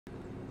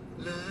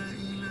لا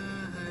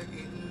إله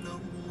إلا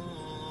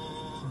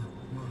الله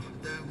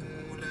وحده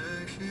لا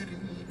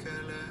شريك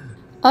له.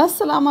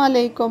 Assalamu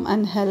alaikum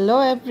and hello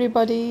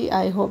everybody.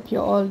 I hope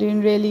you're all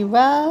doing really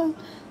well.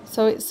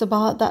 So it's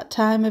about that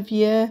time of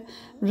year.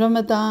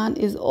 Ramadan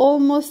is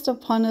almost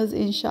upon us,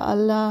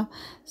 inshallah.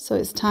 So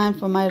it's time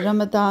for my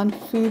Ramadan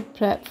food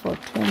prep for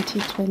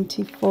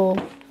 2024.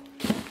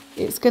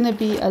 It's going to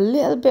be a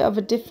little bit of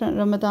a different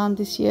Ramadan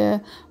this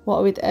year,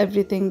 what with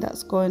everything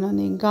that's going on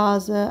in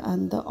Gaza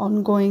and the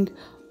ongoing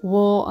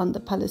war on the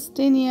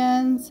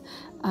Palestinians.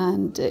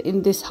 And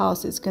in this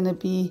house, it's going to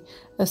be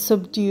a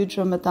subdued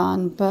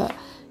Ramadan, but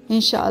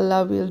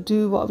inshallah, we'll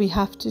do what we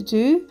have to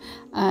do.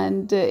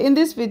 And in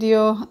this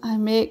video, I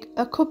make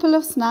a couple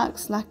of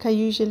snacks like I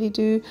usually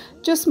do,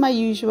 just my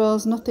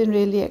usuals, nothing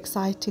really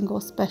exciting or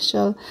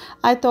special.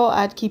 I thought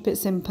I'd keep it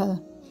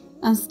simple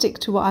and stick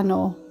to what I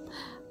know.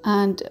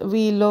 And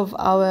we love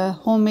our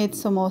homemade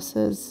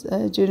samosas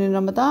during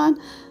Ramadan,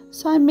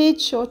 so I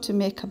made sure to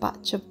make a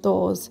batch of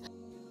those.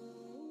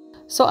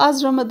 So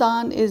as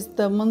Ramadan is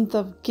the month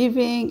of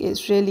giving,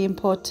 it's really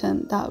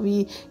important that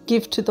we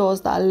give to those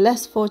that are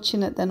less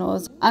fortunate than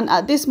us. And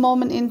at this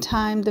moment in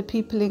time, the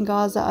people in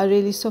Gaza are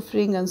really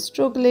suffering and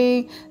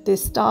struggling. They're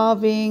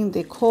starving,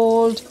 they're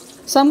cold.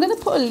 So I'm going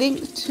to put a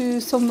link to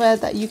somewhere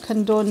that you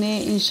can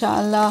donate,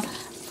 inshallah,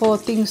 for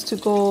things to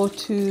go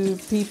to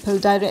people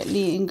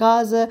directly in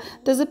Gaza.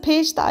 There's a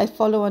page that I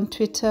follow on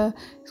Twitter.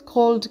 It's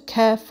called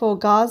Care for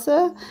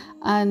Gaza.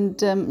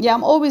 And yeah,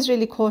 I'm always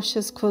really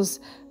cautious because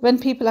when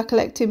people are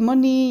collecting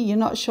money, you're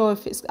not sure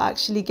if it's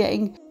actually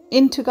getting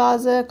into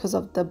Gaza because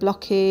of the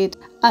blockade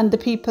and the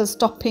people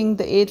stopping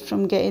the aid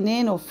from getting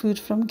in or food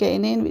from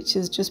getting in, which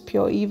is just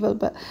pure evil.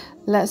 But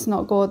let's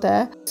not go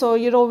there. So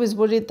you're always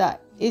worried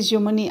that is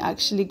your money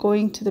actually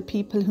going to the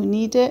people who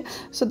need it?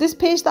 So this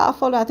page that I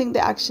follow, I think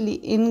they're actually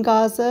in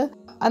Gaza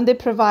and they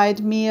provide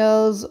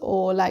meals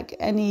or like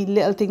any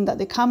little thing that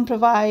they can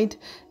provide,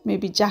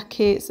 maybe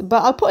jackets.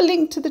 But I'll put a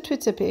link to the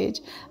Twitter page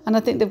and I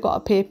think they've got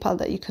a PayPal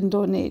that you can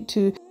donate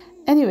to.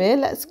 Anyway,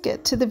 let's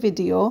get to the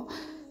video.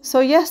 So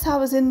yes, I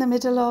was in the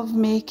middle of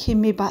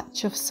making my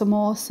batch of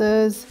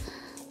samosas.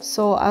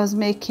 So I was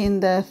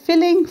making the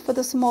filling for the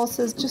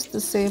samosas just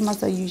the same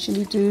as I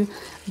usually do.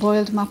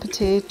 Boiled my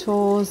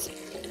potatoes.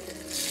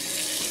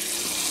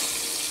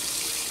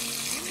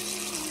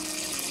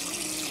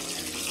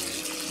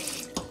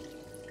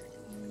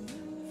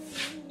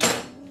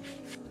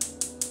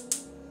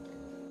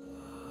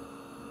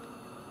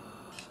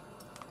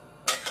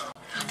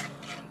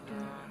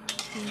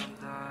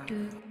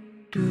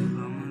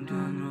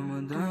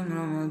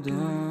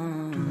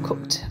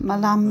 Cooked my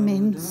lamb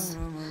mince.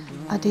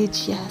 I did,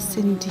 yes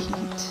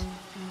indeed.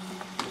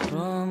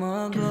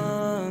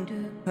 رمضان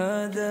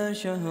هذا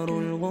شهر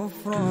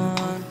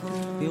الغفران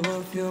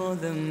يغفر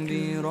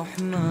ذنبي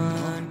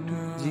رحمن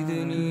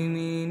زدني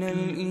من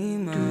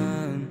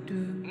الإيمان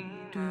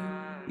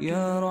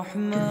يا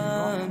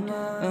رحمن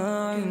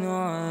أعن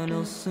على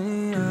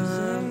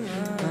الصيام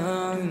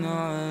أعن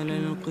على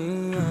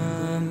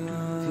القيام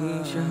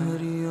في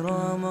شهر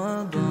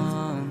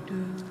رمضان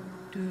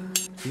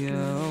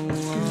يا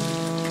الله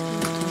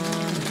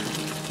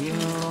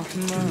يا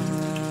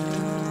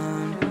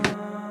رحمن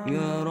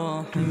يا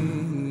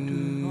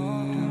رحيم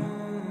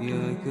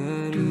يا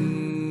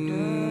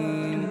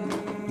كريم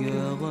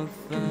يا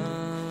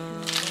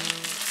غفار.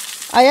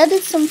 I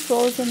added some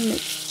frozen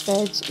mixed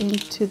veg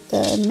into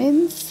the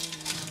mince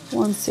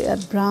once it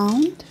had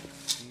browned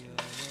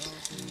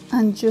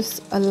and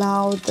just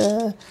allow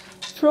the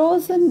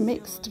frozen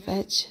mixed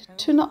veg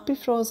to not be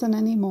frozen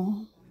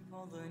anymore.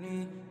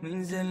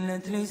 من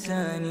زلة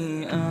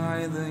لساني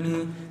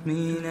أعظني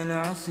من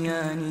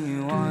العصيان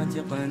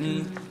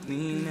واعتقني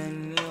من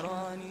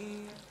النيران.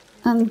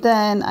 And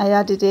then I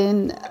added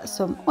in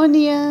some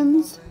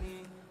onions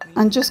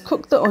and just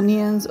cook the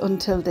onions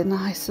until they're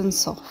nice and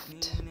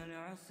soft.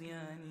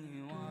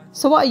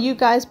 So what are you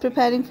guys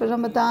preparing for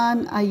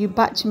Ramadan? Are you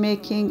batch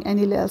making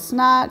any little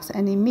snacks,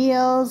 any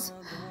meals?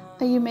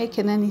 Are you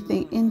making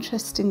anything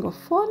interesting or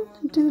fun?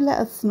 Do let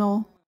us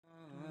know.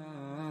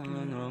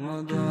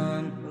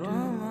 رمضان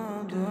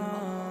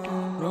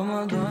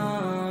رمضان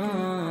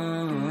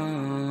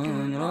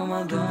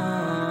رمضان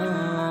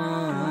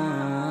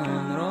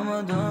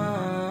رمضان.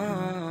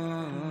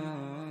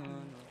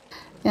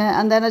 Yeah,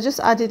 and then I just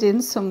added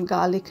in some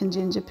garlic and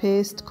ginger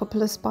paste,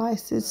 couple of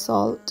spices,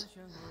 salt.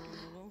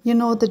 You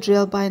know the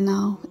drill by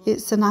now.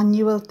 It's an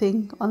annual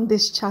thing on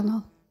this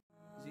channel.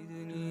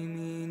 زدني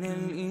من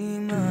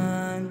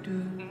الإيمان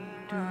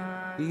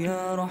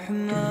يا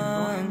رحمن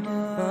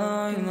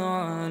أعن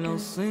على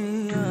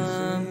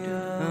الصيام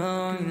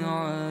أعن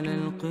على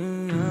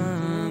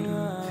القيام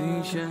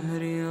في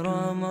شهر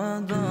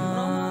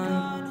رمضان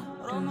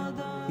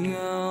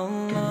يا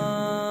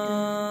الله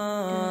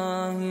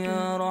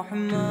يا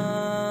رحمن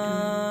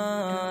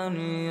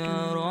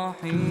يا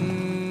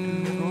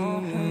رحيم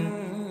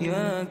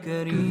يا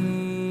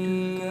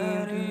كريم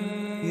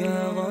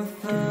يا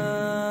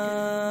غفار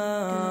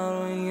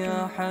يا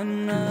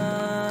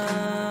حنان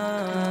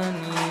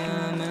يا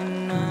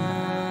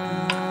منان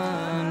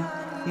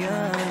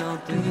يا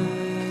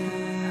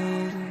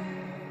لطيف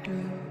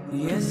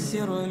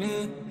يسر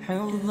لي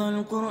حفظ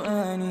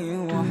القرآن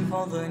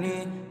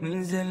واحفظني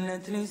من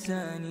زلة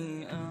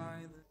لساني.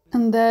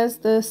 And there's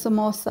the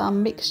samosa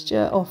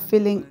mixture or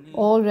filling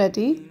all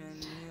ready.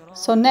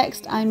 So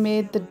next I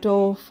made the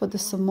dough for the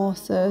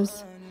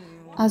samosas.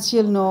 As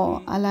you'll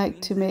know, I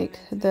like to make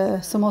the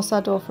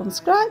samosa dough from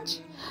scratch,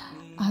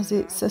 as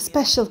it's a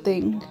special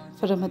thing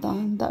for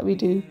Ramadan that we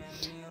do.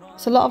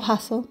 It's a lot of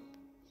hassle,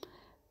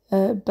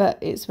 but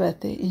it's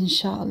worth it,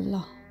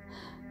 inshallah.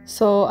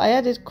 So I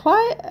added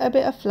quite a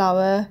bit of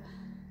flour,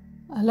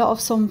 a lot of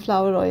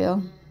sunflower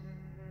oil,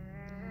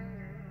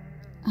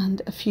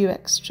 and a few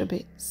extra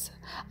bits.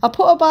 I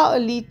put about a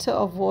litre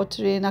of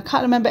water in. I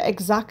can't remember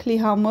exactly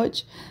how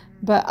much,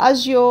 but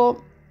as you're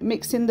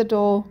mixing the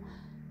dough,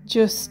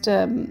 just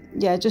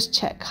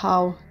check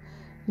how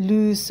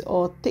loose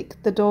or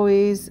thick the dough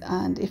is,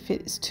 and if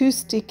it's too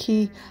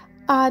sticky,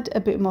 add a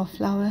bit more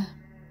flour.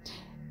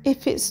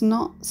 If it's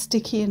not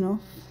sticky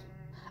enough,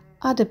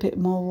 add a bit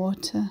more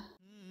water.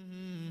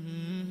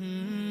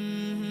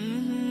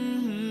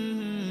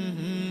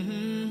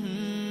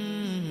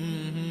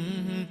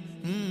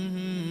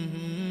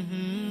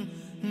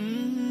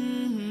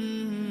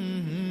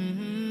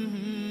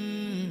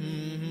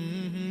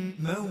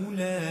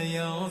 مولاي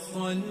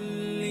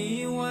صل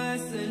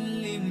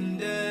وسلم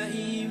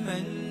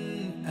دائما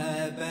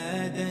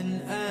أبدا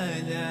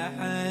على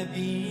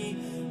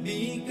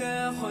حبيبك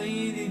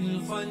خير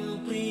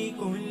الخلق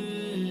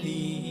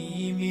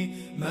كلهم.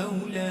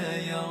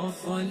 مولاي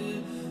صل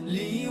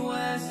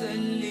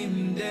وسلم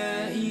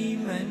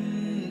دائما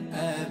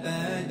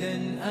أبدا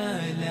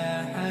على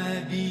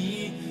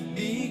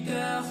حبيبك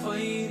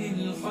خير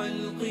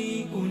الخلق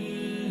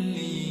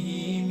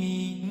كلهم.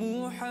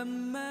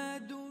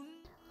 محمد.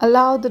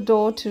 Allow the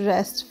dough to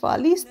rest for at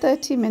least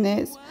 30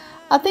 minutes.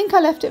 I think I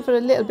left it for a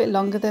little bit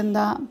longer than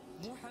that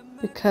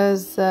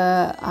because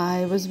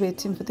I was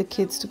waiting for the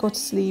kids to go to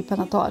sleep,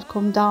 and I thought I'd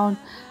come down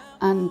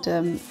and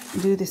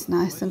do this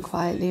nice and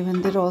quietly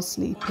when they're all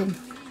sleeping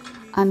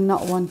and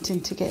not wanting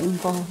to get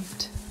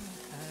involved.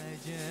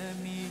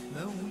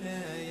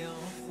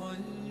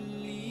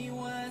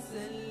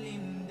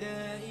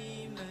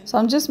 So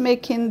I'm just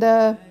making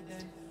the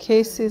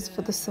cases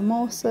for the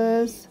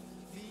samosas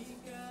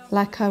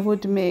like I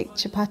would make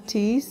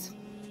chapatis.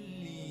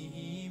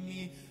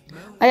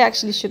 I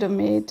actually should have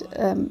made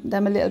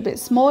them a little bit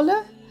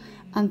smaller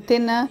and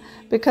thinner,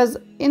 because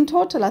in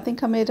total I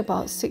think I made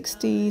about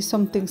 60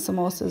 something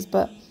samosas,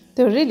 but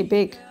they were really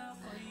big.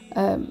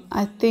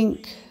 I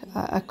think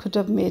I could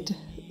have made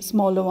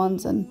smaller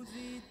ones and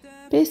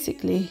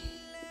basically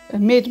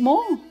made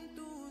more.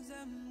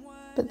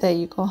 But there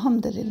you go,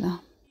 alhamdulillah.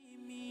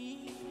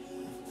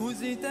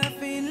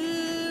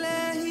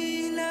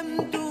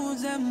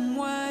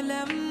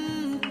 ولم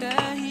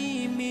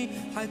تهيم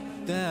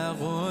حتى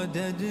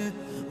غادت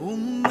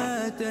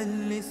أمة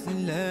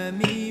الإسلام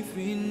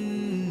في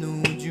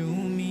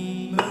النجوم.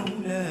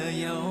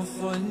 مولاي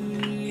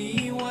صل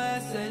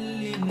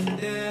وسلم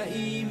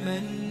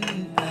دائما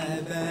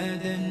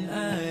أبدا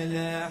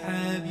على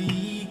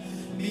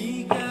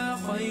حبيبك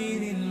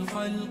خير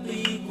الخلق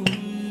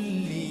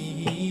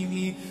كلهم.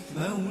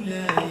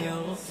 مولاي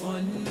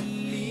صل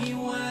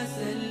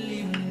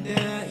وسلم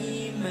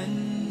دائما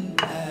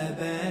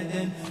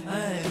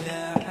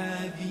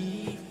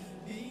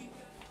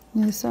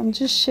So I'm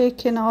just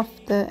shaking off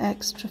the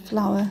extra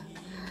flour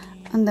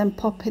and then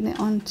popping it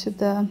onto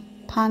the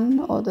pan,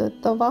 or the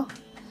tawa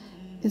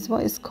is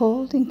what it's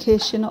called, in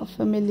case you're not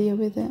familiar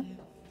with it.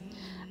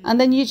 And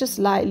then you just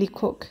lightly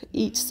cook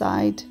each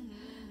side,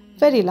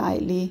 very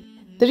lightly.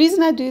 The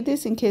reason I do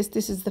this, in case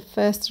this is the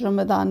first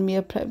Ramadan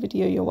meal prep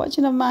video you're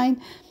watching of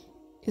mine,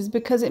 is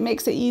because it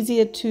makes it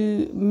easier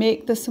to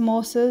make the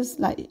samosas,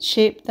 like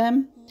shape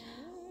them,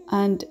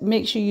 and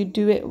make sure you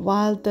do it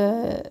while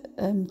the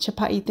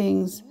chapati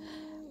things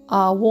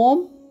are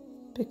warm,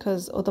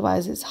 because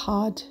otherwise it's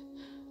hard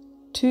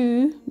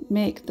to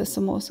make the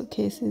samosa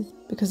cases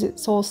because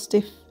it's all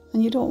stiff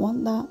and you don't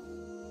want that.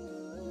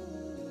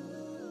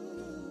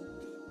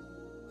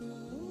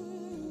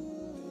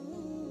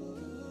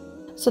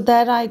 So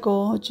there I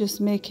go, just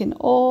making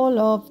all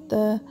of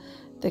the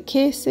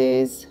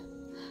cases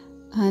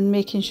and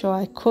making sure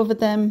I cover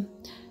them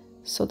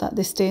so that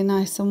they stay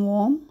nice and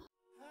warm.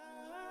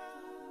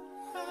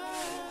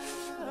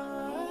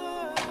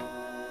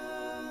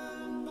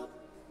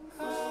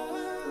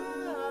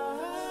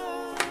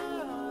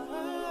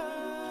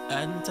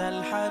 أنت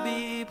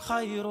الحبيب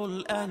خير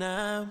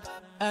الأنام،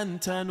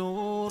 أنت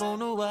نور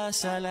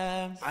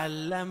وسلام،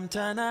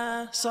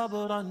 علمتنا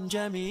صبرا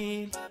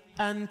جميل،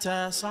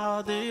 أنت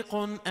صادق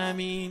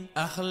أمين،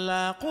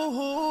 أخلاقه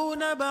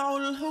نبع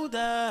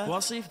الهدى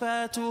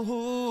وصفاته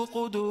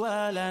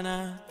قدوة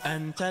لنا.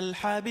 أنت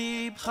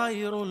الحبيب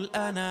خير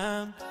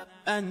الأنام،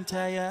 أنت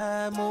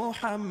يا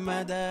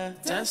محمدا،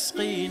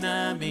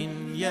 تسقينا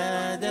من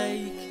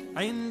يديك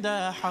عند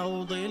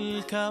حوض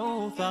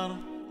الكوثر،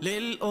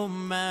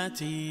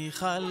 للأمة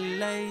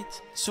خليت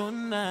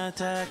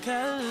سنتك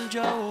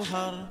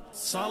الجوهر،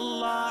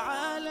 صلى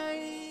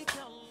عليك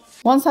الله.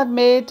 Once I've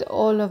made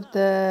all of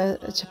the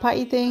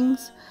chapati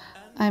things,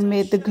 I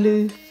made the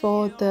glue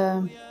for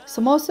the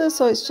samosa.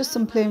 So it's just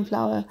some plain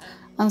flour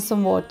and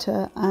some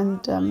water, and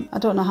I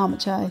don't know how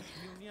much I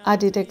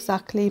added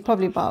exactly,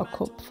 probably about a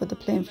cup for the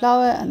plain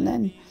flour and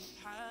then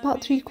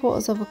about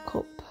 3/4 of a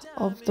cup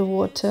of the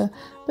water,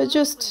 but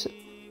just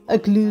a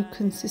glue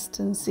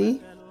consistency.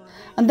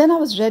 And then I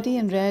was ready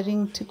and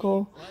raring to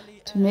go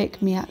to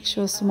make me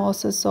actual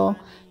samosas. So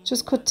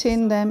just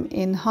cutting them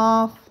in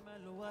half.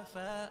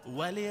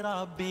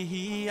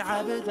 ولربه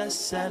عبد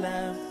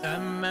السلام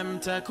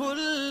أممت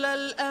كل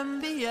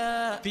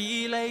الأنبياء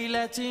في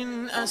ليلة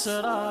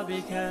أسرى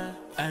بك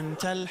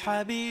أنت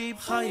الحبيب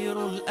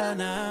خير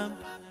الأنام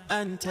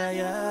أنت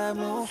يا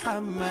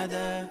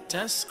محمد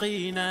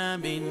تسقينا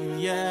من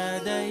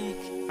يديك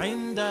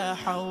عند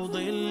حوض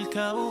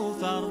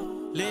الكوثر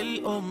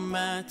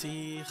للأمات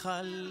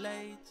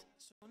خليت.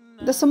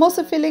 The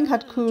samosa filling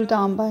had cooled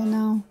down by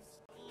now.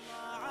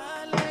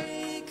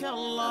 عليك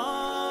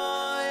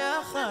الله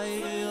يا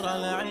خير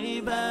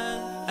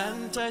العباد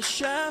أنت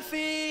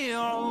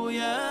الشفيع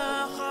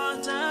يا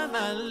خاتم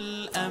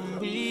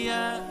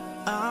الأنبياء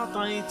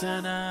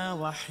أعطيتنا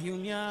وحي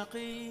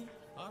يقين.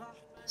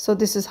 So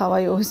this is how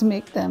I always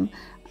make them,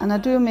 and I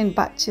do them in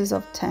batches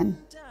of 10.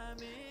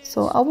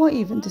 So I won't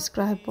even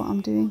describe what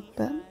I'm doing,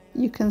 but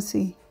you can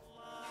see.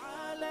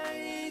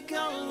 عليك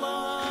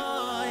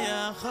الله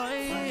يا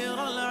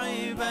خير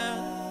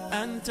العباد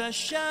أنت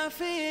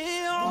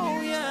الشفيع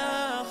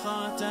يا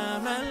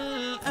خاتم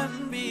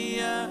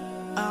الأنبياء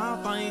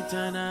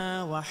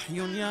أعطيتنا وحي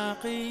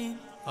يقين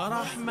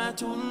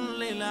رحمة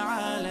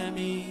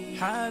للعالمين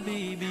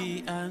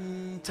حبيبي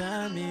أنت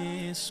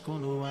مسك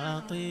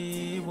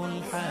وطيب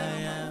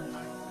الحياة.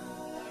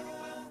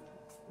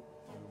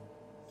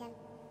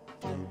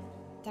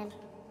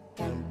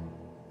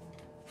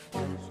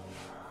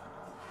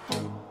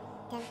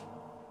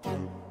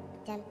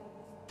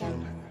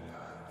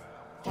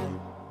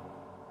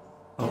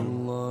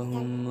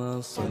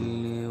 اللهم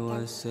صل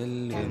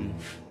وسلم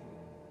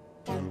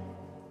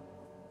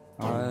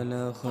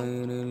على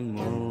خير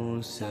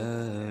المرسلين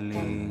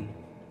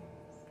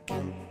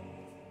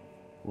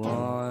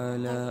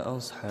وعلى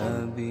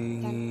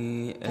أصحابه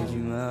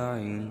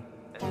أجمعين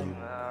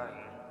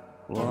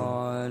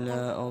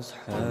وعلى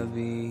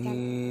أصحابه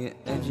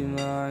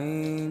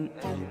أجمعين.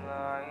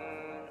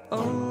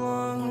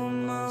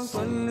 اللهم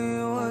صل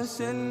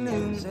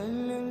وسلم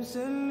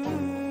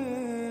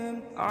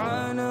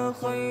على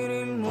خير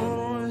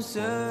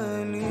المرسلين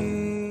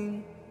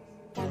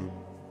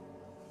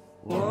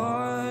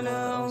وعلى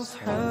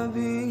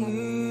أصحابه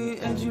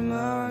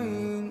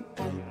أجمعين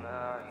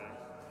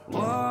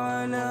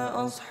وعلى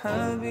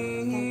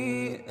أصحابه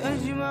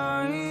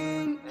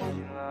أجمعين.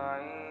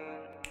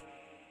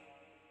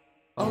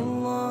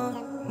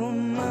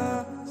 اللهم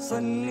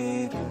صل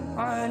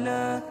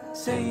على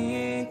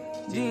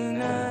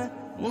سيدنا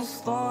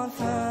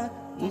مصطفى.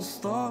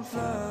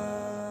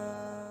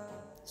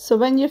 So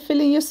when you're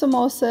filling your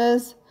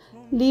samosas,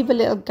 leave a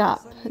little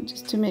gap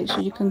just to make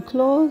sure you can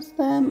close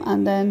them,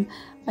 and then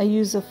I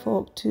use a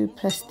fork to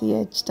press the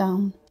edge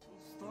down.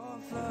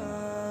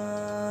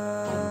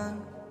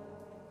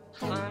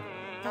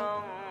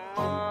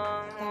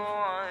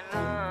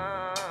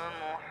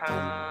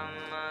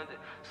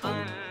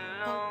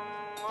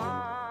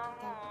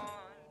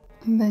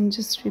 And then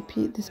just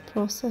repeat this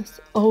process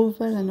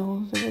over and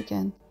over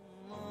again.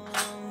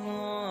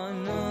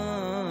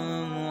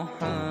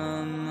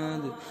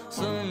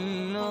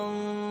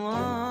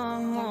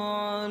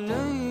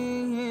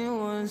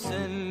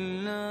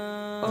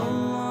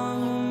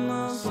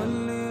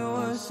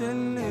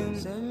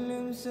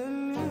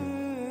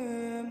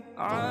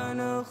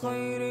 على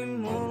خير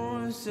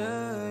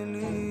المرسلين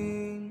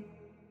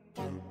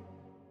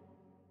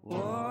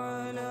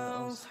وعلى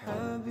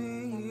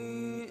أصحابه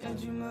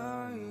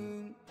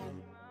أجمعين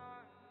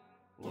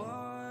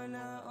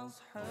وعلى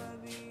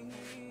أصحابه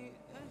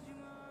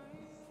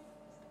أجمعين.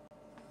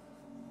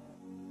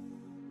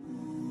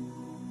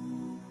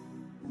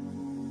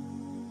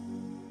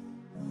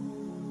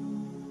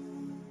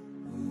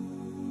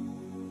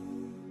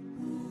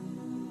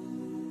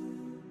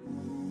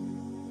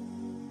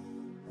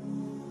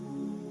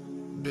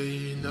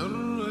 بين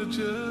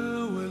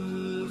الرجاء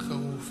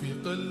والخوف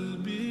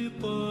قلبي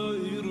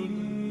طائر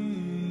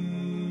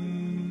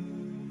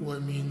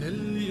ومن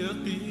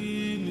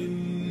اليقين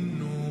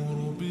النور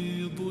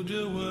بيض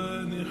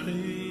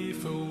جوانحي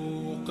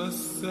فوق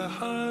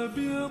السحاب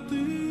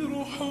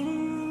يطير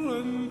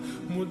حرا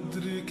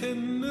مدركا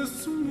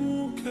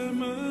نسمو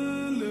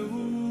كماله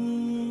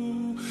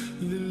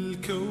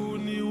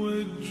للكون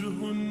وجه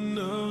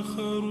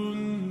آخر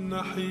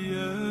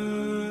نحيا.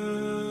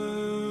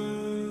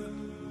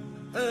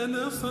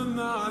 أنا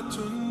صنعة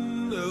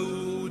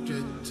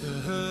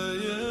أوجدتها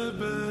يا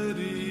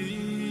باري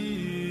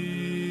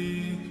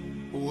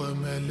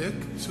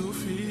وملكت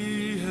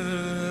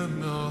فيها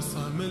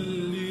معصم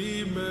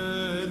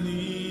الإيمان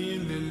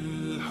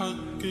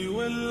للحق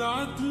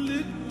والعدل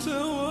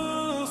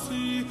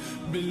التواصي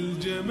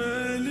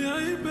بالجمال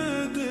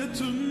عبادة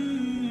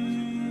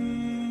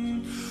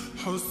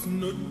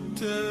حسن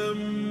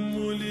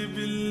التأمل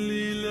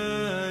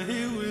بالإله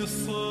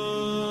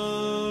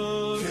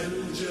وصال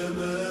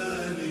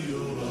كالجمال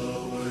يرى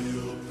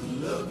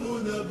ويطلب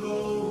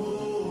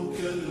نبعه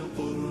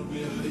كالقرب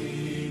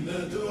حين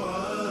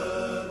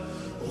دعاء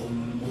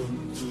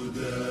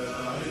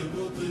تداعب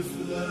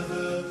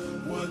طفلها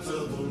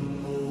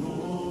وتضمه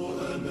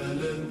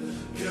أملا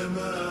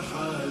كما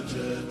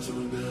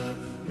حاجاتنا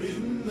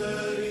منا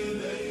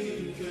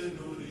إليك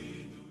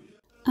نريد.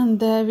 And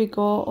there we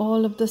go,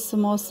 all of the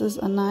samosas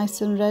are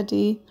nice and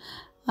ready.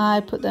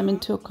 I put them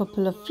into a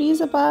couple of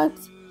freezer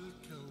bags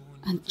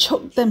and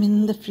chucked them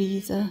in the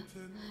freezer.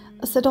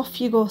 I said,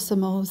 off you go,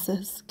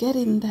 samosas, get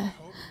in there.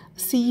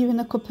 See you in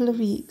a couple of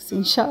weeks,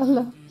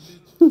 inshallah.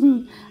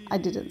 I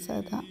didn't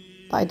say that,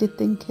 but I did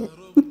think it.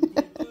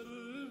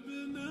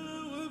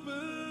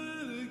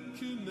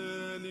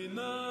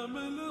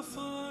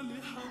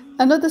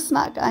 Another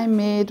snack I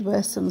made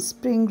were some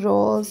spring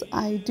rolls.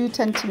 I do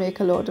tend to make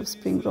a load of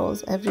spring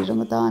rolls every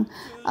Ramadan.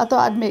 I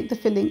thought I'd make the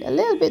filling a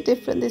little bit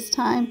different this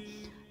time.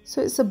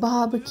 So it's a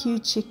barbecue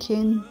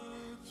chicken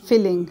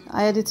filling.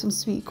 I added some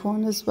sweet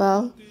corn as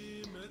well.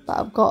 But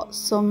I've got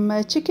some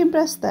chicken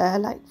breasts there,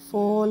 like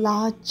 4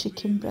 large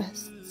chicken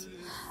breasts.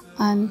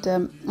 And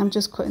I'm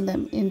just cutting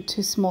them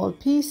into small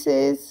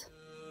pieces.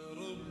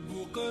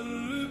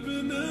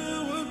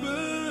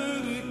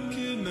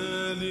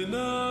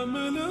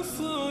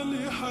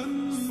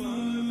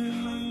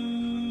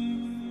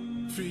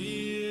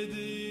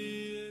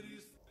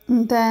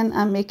 And then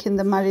I'm making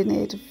the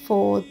marinade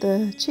for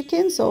the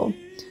chicken. So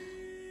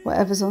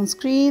whatever's on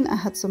screen, I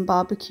had some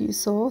BBQ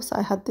sauce.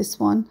 I had this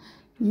one.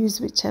 Use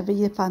whichever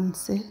you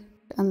fancy.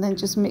 And then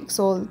just mix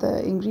all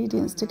the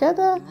ingredients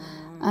together.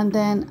 And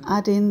then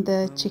add in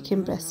the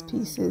chicken breast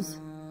pieces.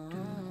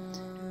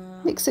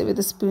 Mix it with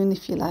a spoon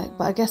if you like,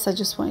 but I guess I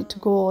just want it to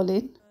go all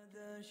in.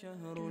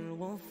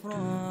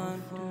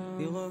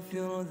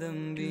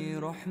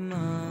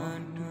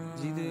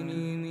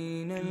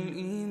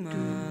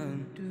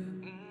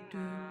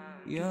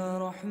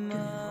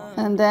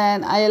 And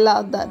then I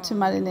allowed that to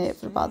marinate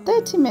for about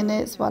 30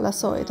 minutes while I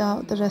sorted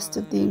out the rest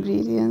of the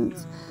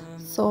ingredients.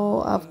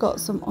 So I've got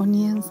some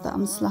onions that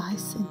I'm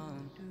slicing.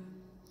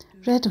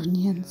 Red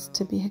onions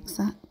to be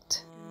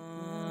exact.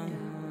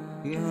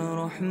 يا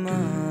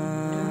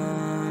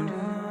رحمن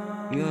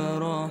يا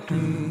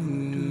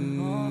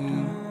رحيم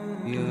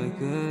يا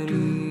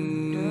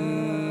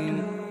كريم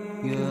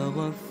يا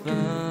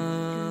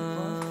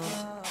غفار.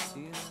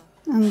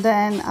 And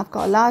then I've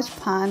got a large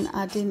pan,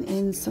 adding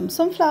in some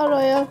sunflower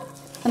oil,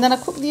 and then I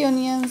cook the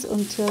onions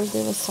until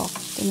they were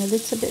soft and a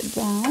little bit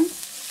brown.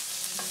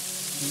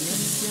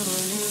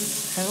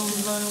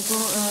 حفظ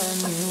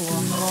القرآن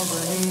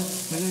واحفظني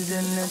من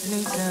زلة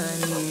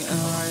لساني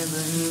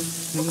أعظني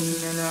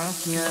من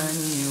العصيان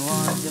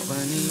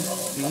واعتقني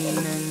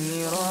من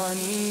النيران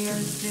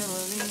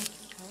يسرني.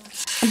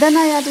 Then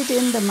I added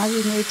in the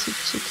marinated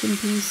chicken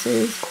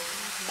pieces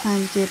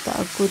and gave that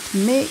a good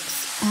mix,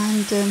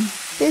 and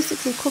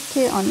basically cook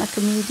it on like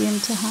a medium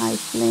to high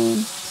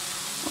flame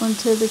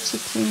until the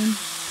chicken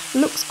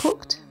looks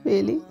cooked,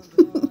 really.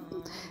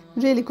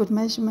 Really good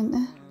measurement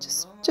there,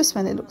 just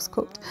when it looks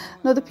cooked.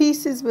 Now the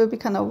pieces will be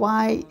kind of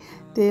white,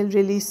 they'll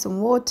release some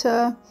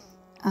water,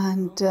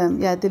 and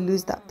yeah, they'll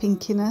lose that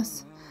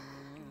pinkiness,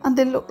 and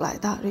they look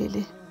like that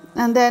really.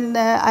 And then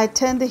I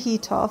turned the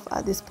heat off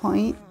at this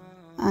point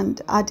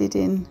and added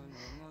in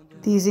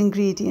these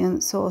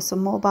ingredients. So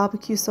some more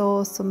barbecue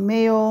sauce, some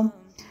mayo.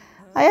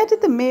 I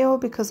added the mayo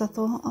because I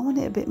thought I want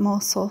it a bit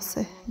more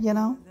saucy, you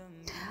know,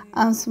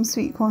 and some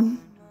sweet corn.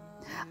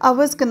 I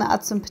was going to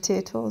add some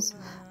potatoes,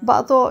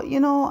 but I thought,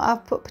 you know,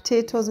 I've put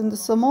potatoes in the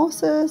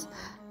samosas,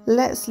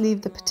 let's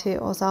leave the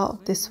potatoes out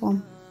of this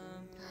one.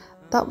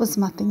 That was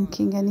my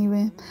thinking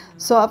anyway.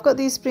 So I've got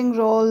these spring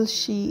roll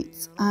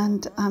sheets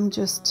and I'm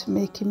just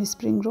making my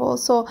spring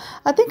rolls. So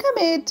I think I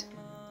made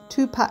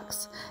 2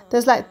 packs.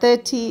 There's like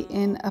 30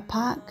 in a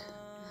pack.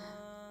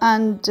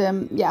 And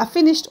yeah, I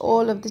finished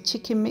all of the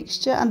chicken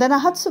mixture, and then I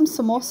had some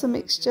samosa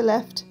mixture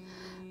left.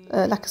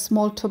 Like a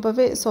small tub of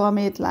it, so I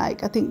made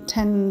like I think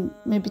 10,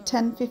 maybe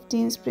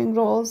 10-15 spring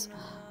rolls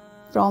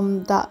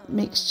from that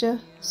mixture.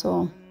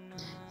 So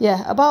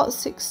yeah, about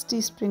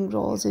 60 spring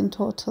rolls in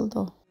total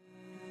though.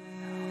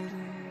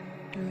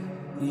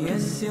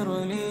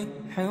 يسر لي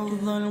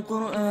حفظ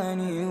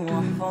القرآن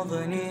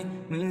واحفظني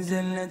من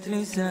زلة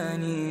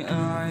لساني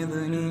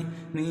أعظني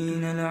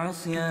من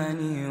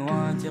العصيان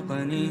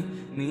واعتقني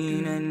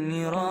من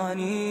النيران.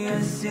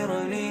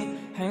 يسر لي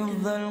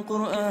حفظ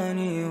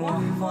القرآن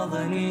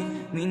واحفظني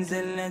من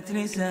زلة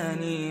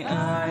لساني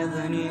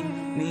أعظني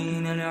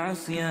من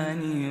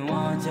العصيان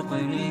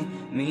واعتقني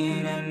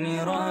من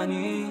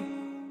النيران.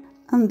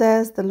 And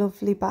there's the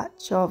lovely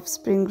batch of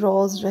spring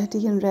rolls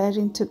ready and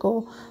raring to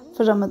go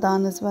for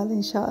Ramadan as well,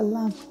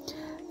 inshallah.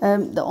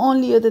 The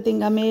only other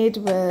thing I made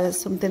was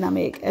something I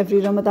make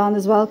every Ramadan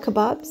as well,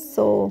 kebabs.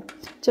 So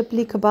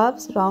chapli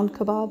kebabs, round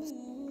kebabs.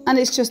 And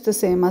it's just the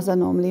same as I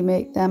normally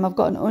make them. I've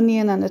got an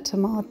onion and a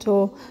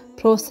tomato,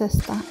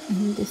 processed that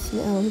in this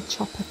little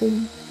chopper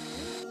thing.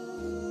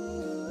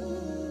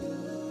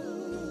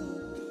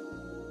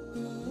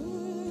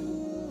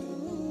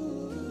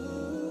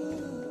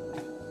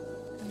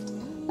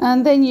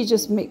 And then you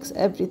just mix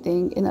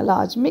everything in a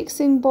large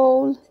mixing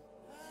bowl.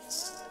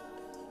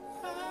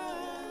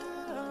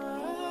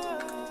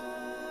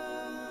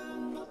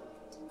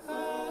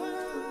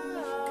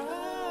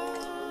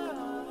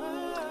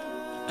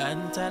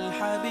 أنت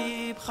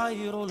الحبيب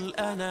خير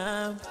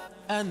الأنام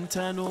أنت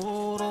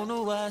نور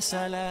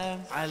وسلام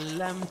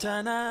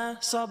علمتنا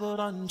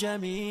صبرا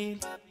جميل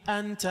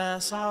أنت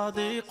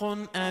صادق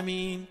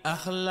أمين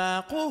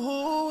أخلاقه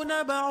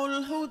نبع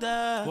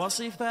الهدى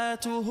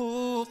وصفاته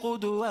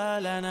قدوة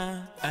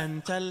لنا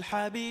أنت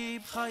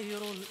الحبيب خير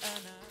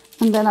الأنام.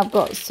 And then I've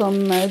got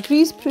some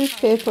grease-proof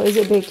paper. Is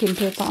it baking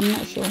paper? I'm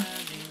not sure.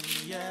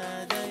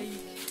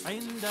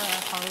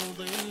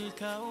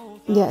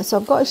 Yeah, so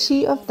I've got a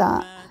sheet of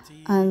that,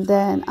 and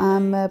then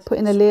I'm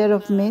putting a layer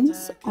of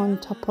mince on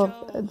top of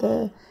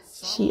the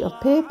sheet of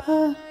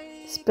paper,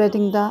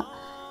 spreading that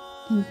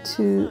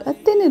into a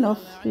thin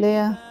enough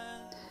layer,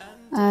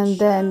 and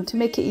then to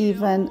make it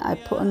even I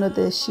put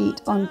another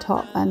sheet on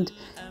top and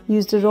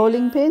used a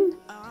rolling pin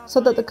so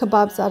that the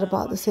kebabs are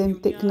about the same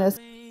thickness.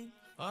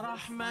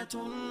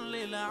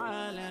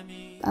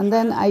 And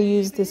then I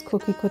use this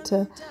cookie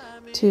cutter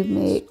to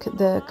make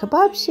the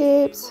kebab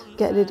shapes,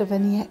 get rid of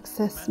any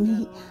excess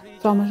meat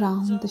from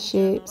around the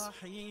shapes,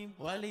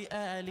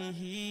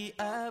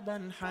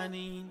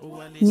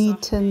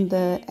 neaten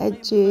the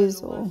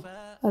edges or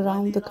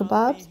around the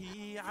kebabs,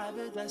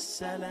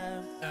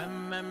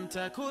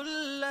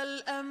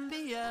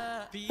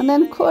 and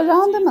then cut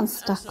around them and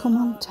stack them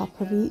on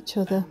top of each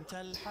other.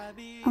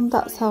 And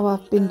that's how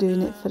I've been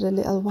doing it for a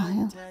little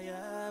while.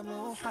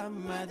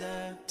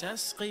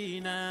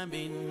 تسقينا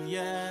من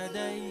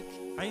يديك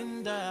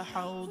عند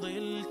حوض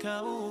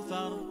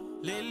الكوثر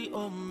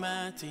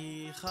للأمات.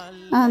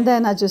 And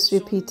then I just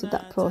repeated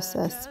that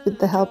process with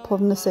the help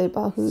of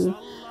Nusayba, who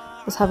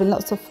was having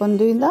lots of fun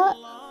doing that.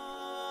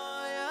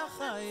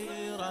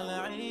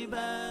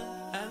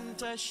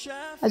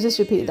 I just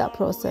repeated that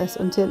process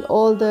until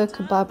all the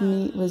kebab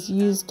meat was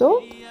used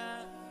up.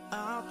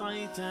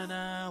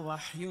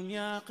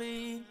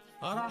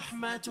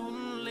 رحمة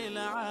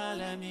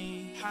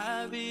للعالمين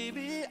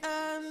حبيبي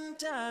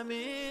أنت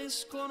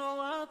مسك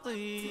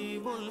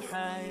وطيب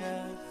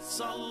الحياة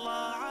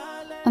صلى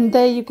عليك. And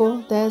there you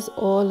go, there's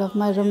all of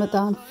my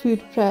Ramadan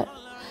food prep.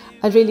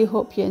 I really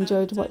hope you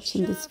enjoyed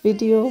watching this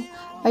video.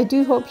 I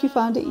do hope you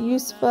found it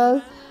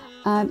useful,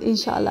 and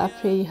inshallah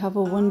I pray you have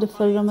a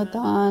wonderful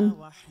Ramadan,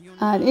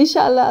 and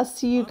inshallah I'll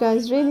see you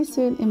guys really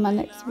soon in my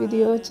next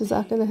video.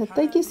 Jazakallah.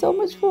 Thank you so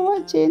much for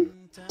watching.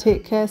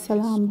 Take care.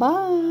 Salam.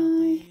 Bye.